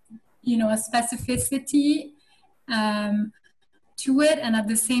 you know, a specificity to it, and at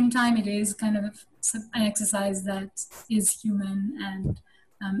the same time it is kind of an exercise that is human and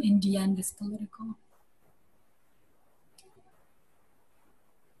in the end is political.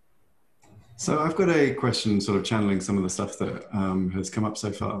 So I've got a question sort of channeling some of the stuff that has come up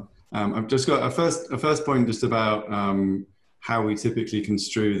so far. I've just got a first point just about how we typically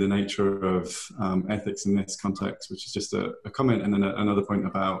construe the nature of ethics in this context, which is just a comment, and then another point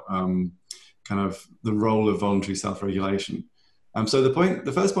about kind of the role of voluntary self-regulation. So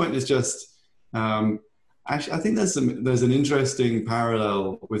the first point is just, actually, I think there's an interesting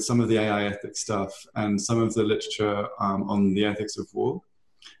parallel with some of the AI ethics stuff and some of the literature on the ethics of war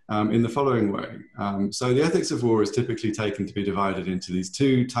in the following way. So the ethics of war is typically taken to be divided into these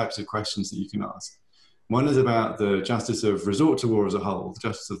two types of questions that you can ask. One is about the justice of resort to war as a whole, the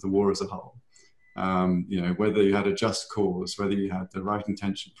justice of the war as a whole. You know, whether you had a just cause, whether you had the right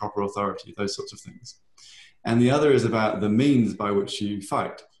intention, proper authority, those sorts of things. And the other is about the means by which you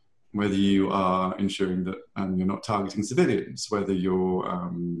fight, whether you are ensuring that you're not targeting civilians, whether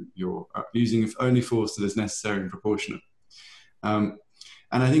you're using only force that is necessary and proportionate.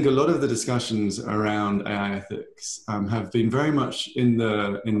 And I think a lot of the discussions around AI ethics have been very much in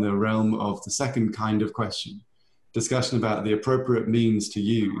the realm of the second kind of question, discussion about the appropriate means to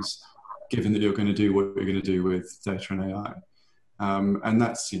use, given that you're going to do what you're going to do with data and AI. And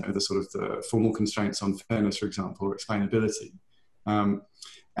that's, you know, the sort of the formal constraints on fairness, for example, or explainability.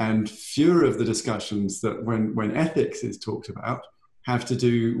 And fewer of the discussions that when ethics is talked about have to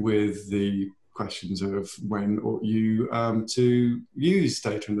do with the questions of when ought you to use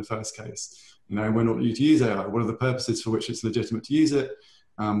data in the first case. You know, when ought you to use AI? What are the purposes for which it's legitimate to use it?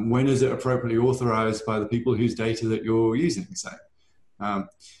 When is it appropriately authorized by the people whose data that you're using, say?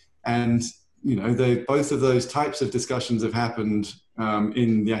 And you know, both of those types of discussions have happened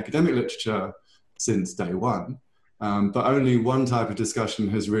in the academic literature since day one, but only one type of discussion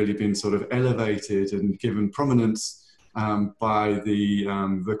has really been sort of elevated and given prominence by the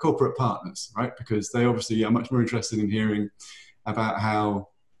corporate partners, right? Because they obviously are much more interested in hearing about how,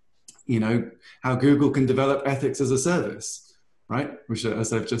 you know, how Google can develop ethics as a service, right? Which, as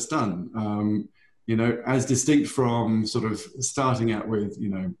they've just done. You know, as distinct from sort of starting out with, you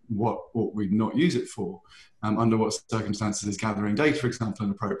know, what ought we not use it for, under what circumstances is gathering data, for example,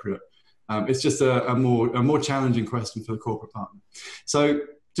 inappropriate. It's just a more challenging question for the corporate partner. So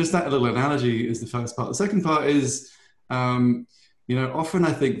just that little analogy is the first part. The second part is, you often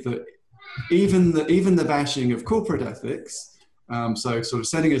I think that even the bashing of corporate ethics, so sort of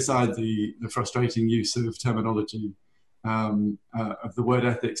setting aside the frustrating use of terminology of the word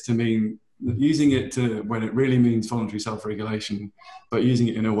ethics to mean using it to when it really means voluntary self-regulation, but using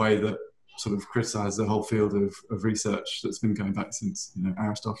it in a way that sort of criticizes the whole field of research that's been going back since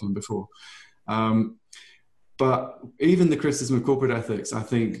Aristotle and before. But even the criticism of corporate ethics, I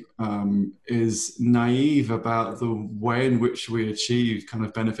think, is naive about the way in which we achieve kind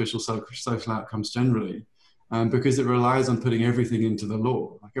of beneficial social outcomes generally, because it relies on putting everything into the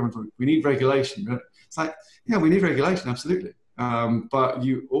law. Like everyone's like, we need regulation. It's like, yeah, we need regulation, absolutely. But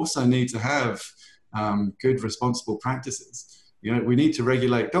you also need to have good, responsible practices. We need to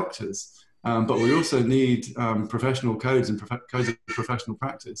regulate doctors, but we also need professional codes and codes of professional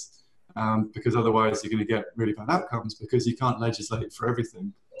practice. Because otherwise you're going to get really bad outcomes because you can't legislate for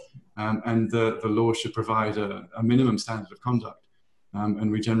everything. And the law should provide a minimum standard of conduct.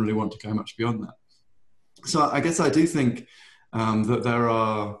 And we generally want to go much beyond that. So I guess I do think that there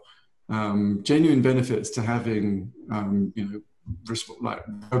are genuine benefits to having, like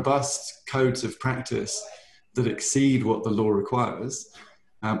robust codes of practice that exceed what the law requires.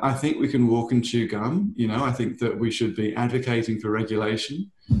 I think we can walk and chew gum. I think that we should be advocating for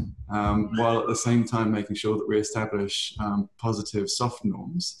regulation, while at the same time making sure that we establish positive soft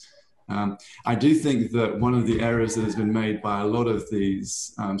norms. I do think that one of the errors that has been made by a lot of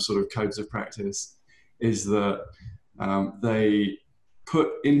these sort of codes of practice is that they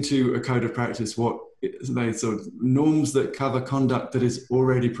put into a code of practice what they sort of norms that cover conduct that is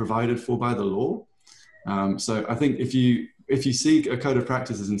already provided for by the law. So I think if you see a code of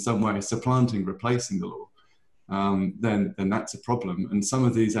practice as in some way supplanting, replacing the law, then that's a problem. And some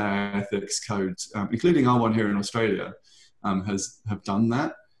of these AI ethics codes, including our one here in Australia, have done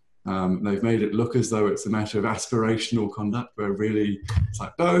that. They've made it look as though it's a matter of aspirational conduct, where really it's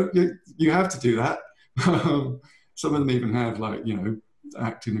like, no, you have to do that. Some of them even have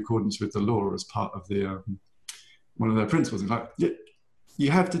act in accordance with the law as part of the one of their principles. It's like,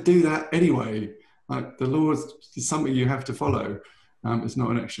 you have to do that anyway. Like the law is something you have to follow. It's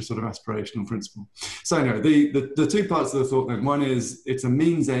not an extra sort of aspirational principle. So anyway, the two parts of the thought then, one is it's a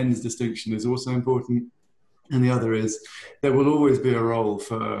means ends distinction is also important. And the other is there will always be a role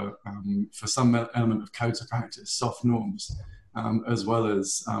for some element of codes of practice, soft norms, as well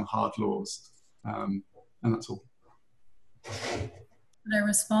as hard laws. And that's all. Could I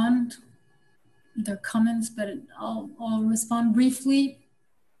respond? There are comments, but I'll respond briefly.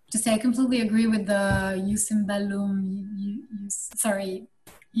 To say I completely agree with the jus in bellum,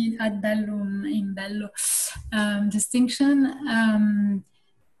 ad bellum in bello distinction.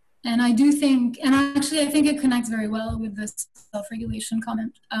 And I do think, and actually I think it connects very well with the self-regulation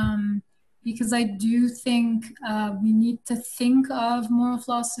comment, because I do think we need to think of moral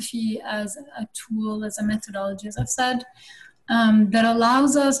philosophy as a tool, as a methodology, as I've said, that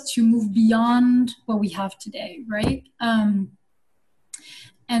allows us to move beyond what we have today, right?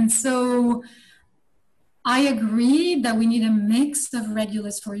 And so I agree that we need a mix of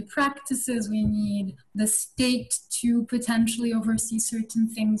regulatory practices. We need the state to potentially oversee certain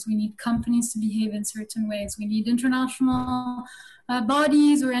things. We need companies to behave in certain ways. We need international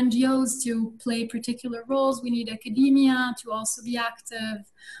bodies or NGOs to play particular roles. We need academia to also be active.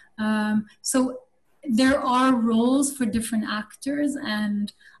 So there are roles for different actors,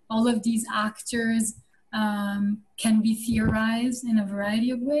 and all of these actors can be theorized in a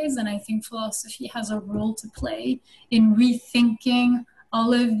variety of ways, and I think philosophy has a role to play in rethinking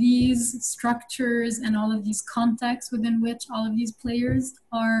all of these structures and all of these contexts within which all of these players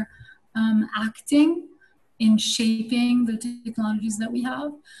are acting in shaping the technologies that we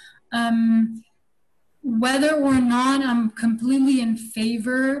have. Whether or not I'm completely in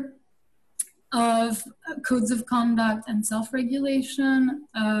favor of codes of conduct and self-regulation,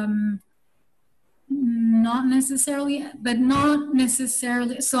 not necessarily,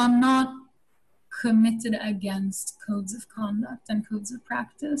 so I'm not committed against codes of conduct and codes of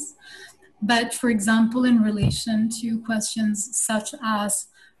practice. But for example, in relation to questions such as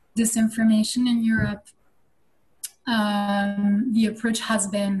disinformation in Europe, the approach has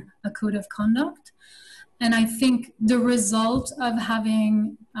been a code of conduct. And I think the result of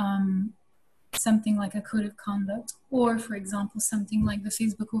having something like a code of conduct, or for example, something like the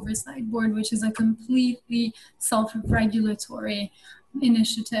Facebook Oversight Board, which is a completely self-regulatory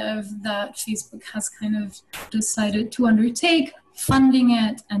initiative that Facebook has kind of decided to undertake, funding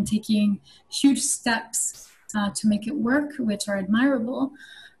it and taking huge steps to make it work, which are admirable.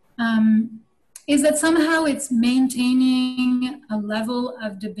 is that somehow it's maintaining a level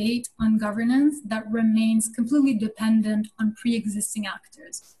of debate on governance that remains completely dependent on pre-existing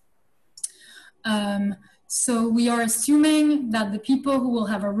actors. So we are assuming that the people who will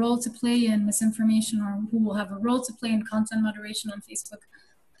have a role to play in misinformation or who will have a role to play in content moderation on Facebook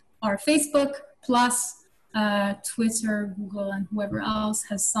are Facebook plus Twitter, Google, and whoever else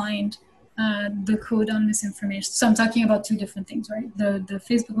has signed the code on misinformation. So I'm talking about two different things, right? The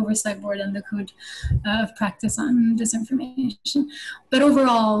Facebook Oversight Board and the Code of Practice on Disinformation. But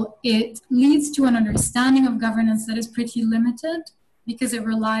overall, it leads to an understanding of governance that is pretty limited because it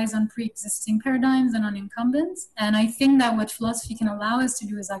relies on pre-existing paradigms and on incumbents. And I think that what philosophy can allow us to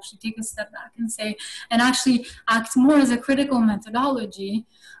do is actually take a step back and say, and actually act more as a critical methodology,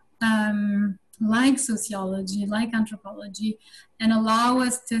 like sociology, like anthropology, and allow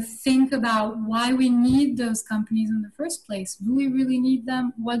us to think about why we need those companies in the first place. Do we really need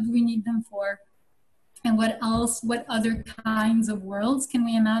them? What do we need them for? And what else, what other kinds of worlds can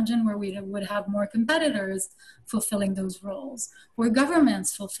we imagine where we would have more competitors fulfilling those roles, or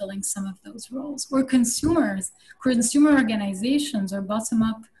governments fulfilling some of those roles, or consumers, consumer organizations, or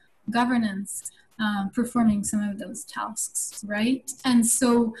bottom-up governance performing some of those tasks, right? And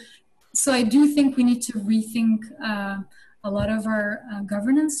so I do think we need to rethink a lot of our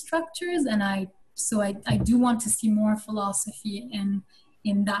governance structures, and I do want to see more philosophy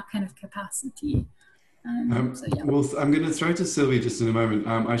in that kind of capacity. So, yeah. Well, I'm going to throw to Sylvie just in a moment.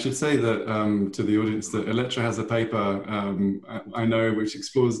 I should say that to the audience that Elettra has a paper I know which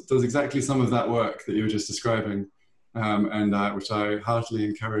does exactly some of that work that you were just describing, and which I heartily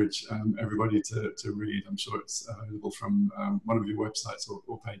encourage everybody to read. I'm sure it's available from one of your websites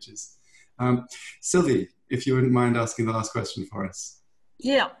or pages. Sylvie, if you wouldn't mind asking the last question for us.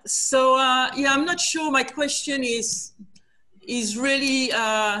 Yeah, so yeah, I'm not sure my question is really,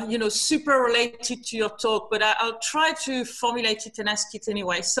 super related to your talk, but I'll try to formulate it and ask it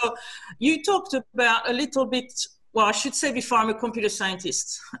anyway. So you talked about a little bit, well, I should say before, I'm a computer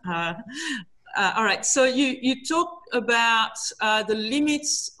scientist. All right, so you talked about the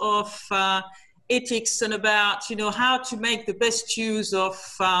limits of ethics and about, how to make the best use of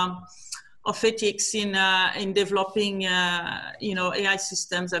ethics in developing, AI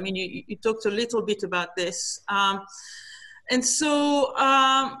systems. I mean, you talked a little bit about this. And so,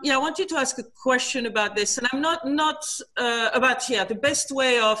 yeah, I want you to ask a question about this. And I'm not about, the best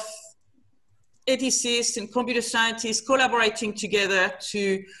way of ethicists and computer scientists collaborating together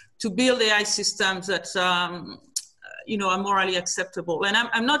to build AI systems that, are morally acceptable. And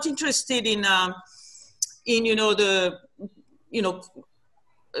I'm not interested in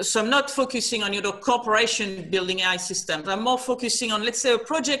so I'm not focusing on, corporation building AI systems. I'm more focusing on, let's say, a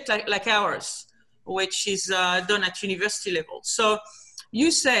project like ours, which is done at university level. So you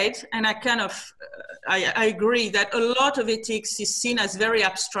said, and I kind of, I agree that a lot of ethics is seen as very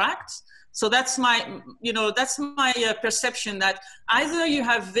abstract. So that's my, perception that either you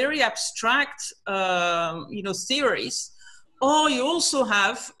have very abstract, theories, or you also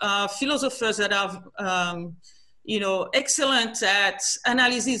have philosophers that are, excellent at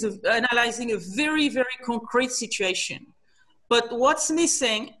analyzing a very, very concrete situation. But what's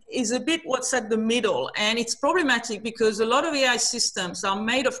missing is a bit what's at the middle. And it's problematic because a lot of AI systems are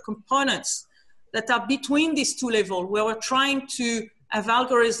made of components that are between these two levels, where we're trying to have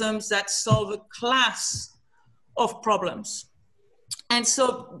algorithms that solve a class of problems. And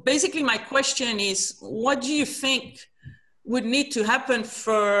so basically my question is, what do you think would need to happen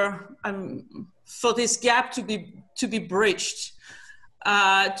for this gap to be bridged?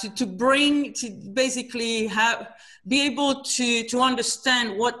 To basically be able to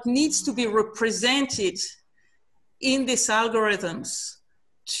understand what needs to be represented in these algorithms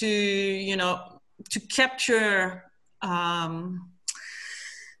to capture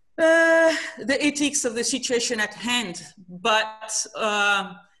the ethics of the situation at hand, but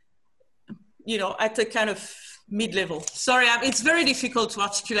at a kind of mid-level. Sorry, it's very difficult to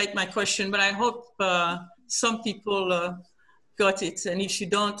articulate my question, but I hope some people got it, and if you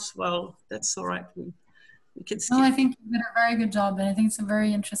don't, well, that's all right. We can skip. No, I think you did a very good job, and I think it's a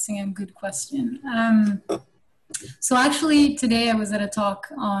very interesting and good question. So actually, today I was at a talk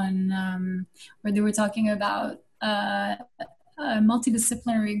on where they were talking about a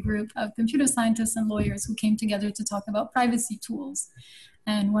multidisciplinary group of computer scientists and lawyers who came together to talk about privacy tools.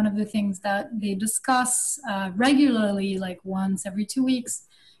 And one of the things that they discuss regularly, like once every 2 weeks,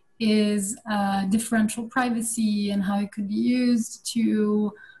 is differential privacy and how it could be used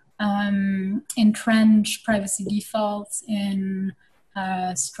to entrench privacy defaults in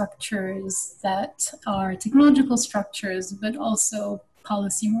structures that are technological structures, but also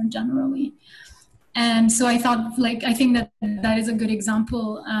policy more generally. And so I thought, like, I think that that is a good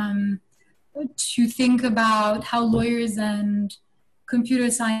example to think about how lawyers and computer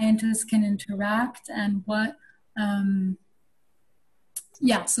scientists can interact, and what,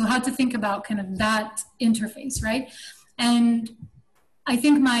 so how to think about kind of that interface, right? And I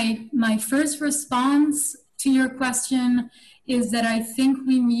think my first response to your question is that I think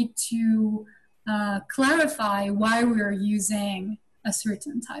we need to clarify why we're using a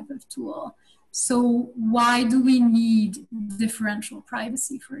certain type of tool. So why do we need differential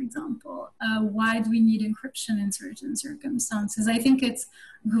privacy, for example? Why do we need encryption in certain circumstances? I think it's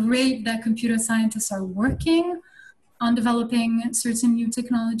great that computer scientists are working on developing certain new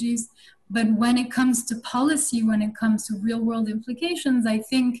technologies, but when it comes to policy, when it comes to real world implications, I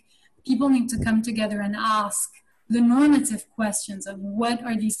think people need to come together and ask the normative questions of what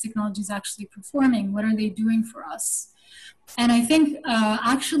are these technologies actually performing? What are they doing for us? And I think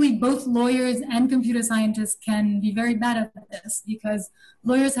actually both lawyers and computer scientists can be very bad at this, because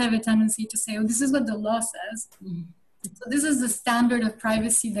lawyers have a tendency to say, oh, this is what the law says. So this is the standard of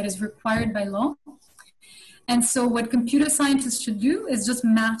privacy that is required by law. And so what computer scientists should do is just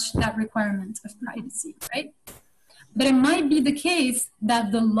match that requirement of privacy, right? But it might be the case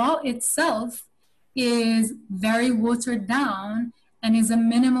that the law itself is very watered down and is a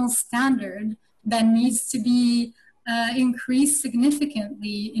minimal standard that needs to be increased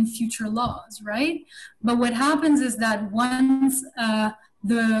significantly in future laws, right? But what happens is that once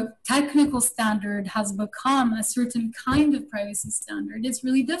the technical standard has become a certain kind of privacy standard, it's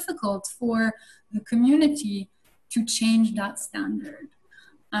really difficult for the community to change that standard.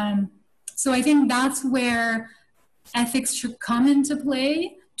 So I think that's where ethics should come into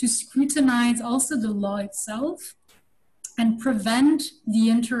play, to scrutinize also the law itself and prevent the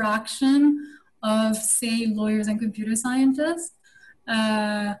interaction of, say, lawyers and computer scientists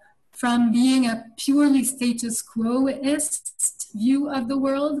from being a purely status quoist view of the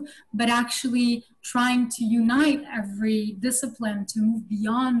world, but actually trying to unite every discipline to move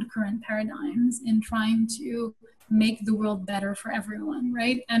beyond current paradigms in trying to make the world better for everyone,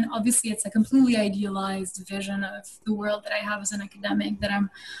 right? And obviously it's a completely idealized vision of the world that I have as an academic, that I'm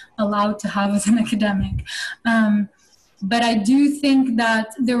allowed to have as an academic. But I do think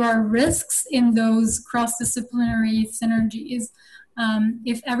that there are risks in those cross-disciplinary synergies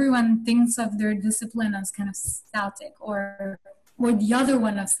if everyone thinks of their discipline as kind of static, or the other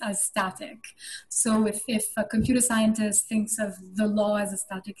one as static. So if a computer scientist thinks of the law as a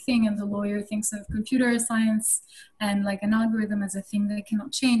static thing, and the lawyer thinks of computer science and like an algorithm as a thing that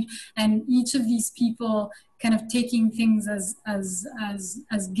cannot change, and each of these people kind of taking things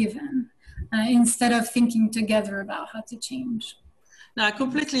as given, instead of thinking together about how to change. No, I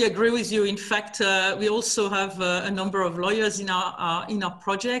completely agree with you. In fact, we also have a number of lawyers in our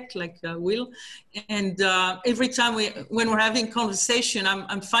project, like Will, and every time when we're having conversation,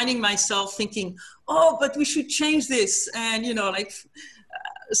 I'm finding myself thinking, oh, but we should change this, and you know, like,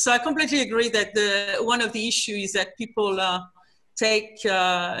 so I completely agree that one of the issues is that people take,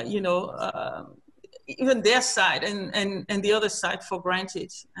 even their side and the other side for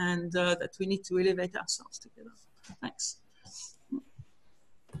granted, and that we need to elevate ourselves together. Thanks.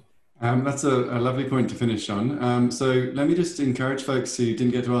 That's a lovely point to finish on. So let me just encourage folks who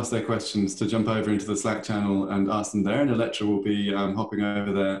didn't get to ask their questions to jump over into the Slack channel and ask them there, and Elettra will be hopping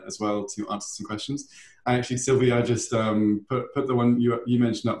over there as well to answer some questions. And actually, Sylvie, I just put the one you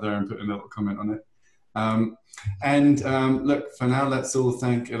mentioned up there and put a little comment on it. Look, for now, let's all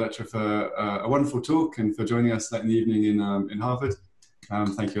thank Elettra for a wonderful talk and for joining us late in the evening in Harvard.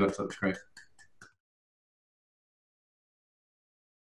 Thank you, Elettra, that was great.